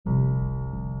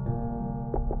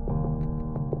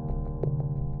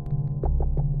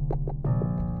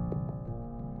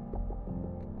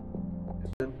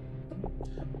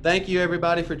Thank you,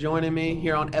 everybody, for joining me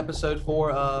here on episode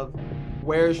 4 of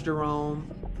Where's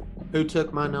Jerome? Who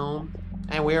Took My Gnome?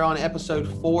 And we're on episode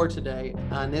 4 today.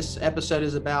 And this episode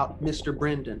is about Mr.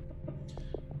 Brendan.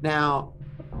 Now,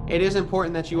 it is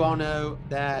important that you all know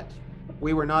that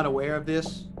we were not aware of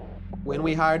this when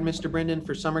we hired Mr. Brendan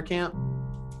for summer camp.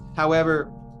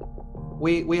 However,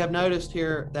 we have noticed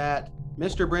here that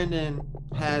Mr. Brendan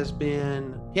has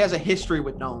a history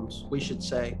with gnomes, we should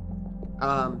say.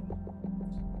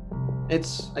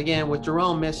 It's, again, with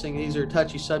Jerome missing, these are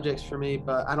touchy subjects for me,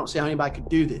 but I don't see how anybody could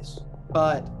do this.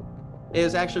 But it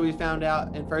is actually, we found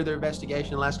out in further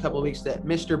investigation the last couple of weeks that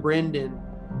Mr. Brendan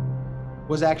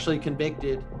was actually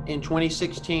convicted in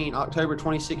 2016, October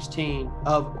 2016,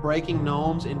 of breaking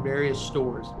gnomes in various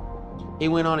stores. He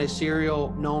went on a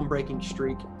serial gnome breaking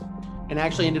streak and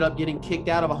actually ended up getting kicked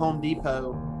out of a Home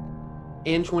Depot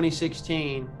in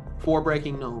 2016 for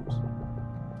breaking gnomes.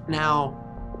 Now,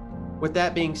 with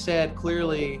that being said,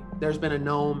 clearly there's been a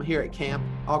gnome here at camp,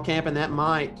 all camp, and that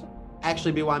might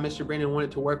actually be why Mr. Brendan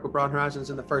wanted to work with Broad Horizons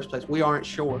in the first place. We aren't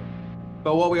sure.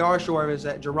 But what we are sure of is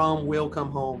that Jerome will come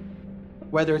home.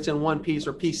 Whether it's in one piece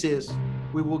or pieces,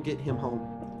 we will get him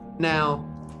home. Now,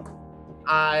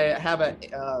 I have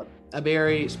a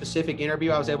very specific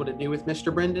interview I was able to do with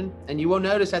Mr. Brendan, and you will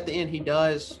notice at the end he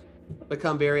does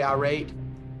become very irate.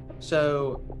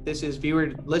 So this is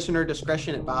listener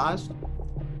discretion advised.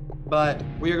 But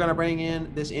we are going to bring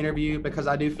in this interview because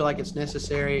I do feel like it's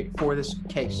necessary for this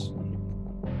case.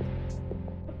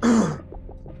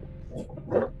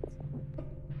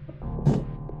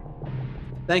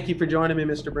 Thank you for joining me,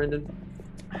 Mr. Brendan.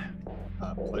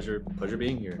 Pleasure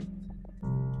being here.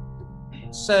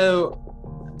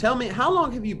 So tell me, how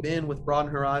long have you been with Broad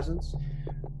Horizons?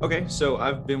 Okay, so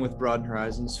I've been with Broad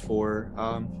Horizons for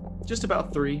just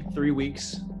about three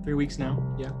weeks. 3 weeks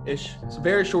now, yeah, ish. It's a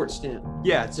very short stint.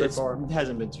 Yeah, so far. It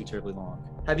hasn't been too terribly long.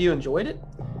 Have you enjoyed it?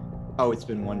 Oh, it's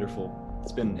been wonderful.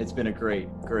 It's been a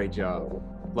great job.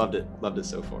 Loved it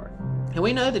so far. And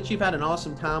we know that you've had an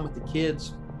awesome time with the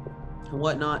kids and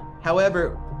whatnot.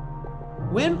 However,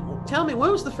 tell me,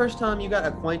 when was the first time you got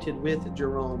acquainted with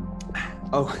Jerome?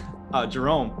 Oh,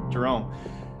 Jerome.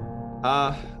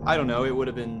 I don't know. It would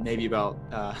have been maybe about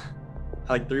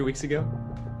like 3 weeks ago.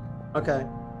 Okay.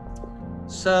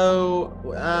 So,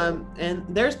 and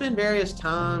there's been various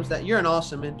times that you're an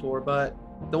awesome mentor, but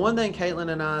the one thing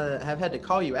Caitlin and I have had to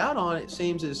call you out on, it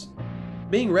seems, is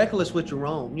being reckless with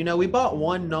Jerome. You know, we bought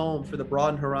one gnome for the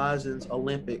Broad Horizons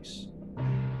Olympics,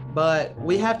 but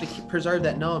we have to preserve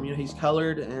that gnome. You know, he's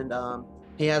colored and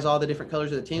he has all the different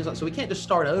colors of the teams, so we can't just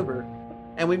start over.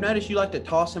 And we've noticed you like to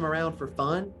toss him around for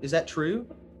fun. Is that true?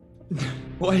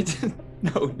 What?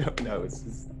 No.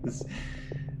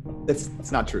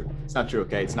 It's not true. It's not true,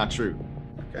 okay? It's not true.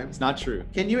 Okay. It's not true.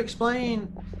 Can you explain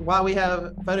why we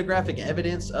have photographic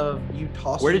evidence of you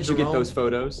tossing Where did you Jerome? get those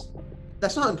photos?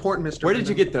 That's not important, Mr. Where did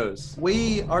you get those?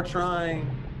 We are trying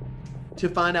to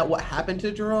find out what happened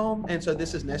to Jerome, and so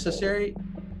this is necessary.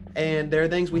 And there are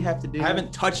things we have to do. I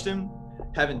haven't touched him,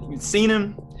 haven't even seen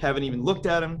him, haven't even looked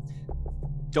at him.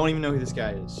 Don't even know who this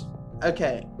guy is.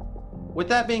 Okay. With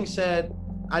that being said,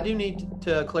 I do need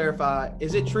to clarify,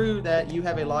 is it true that you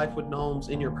have a life with gnomes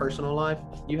in your personal life?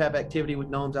 You have activity with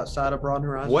gnomes outside of Broad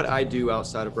Horizons? What I do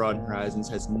outside of Broad Horizons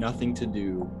has nothing to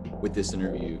do with this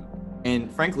interview. And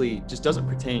frankly, just doesn't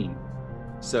pertain.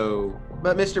 So...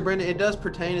 But Mr. Brendan, it does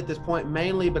pertain at this point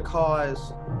mainly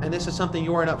because, and this is something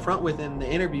you weren't upfront with in the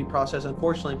interview process,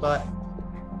 unfortunately, but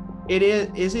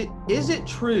is it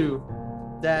true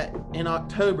that in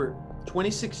October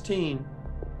 2016,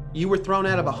 you were thrown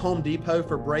out of a Home Depot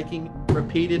for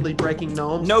repeatedly breaking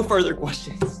gnomes? No further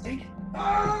questions.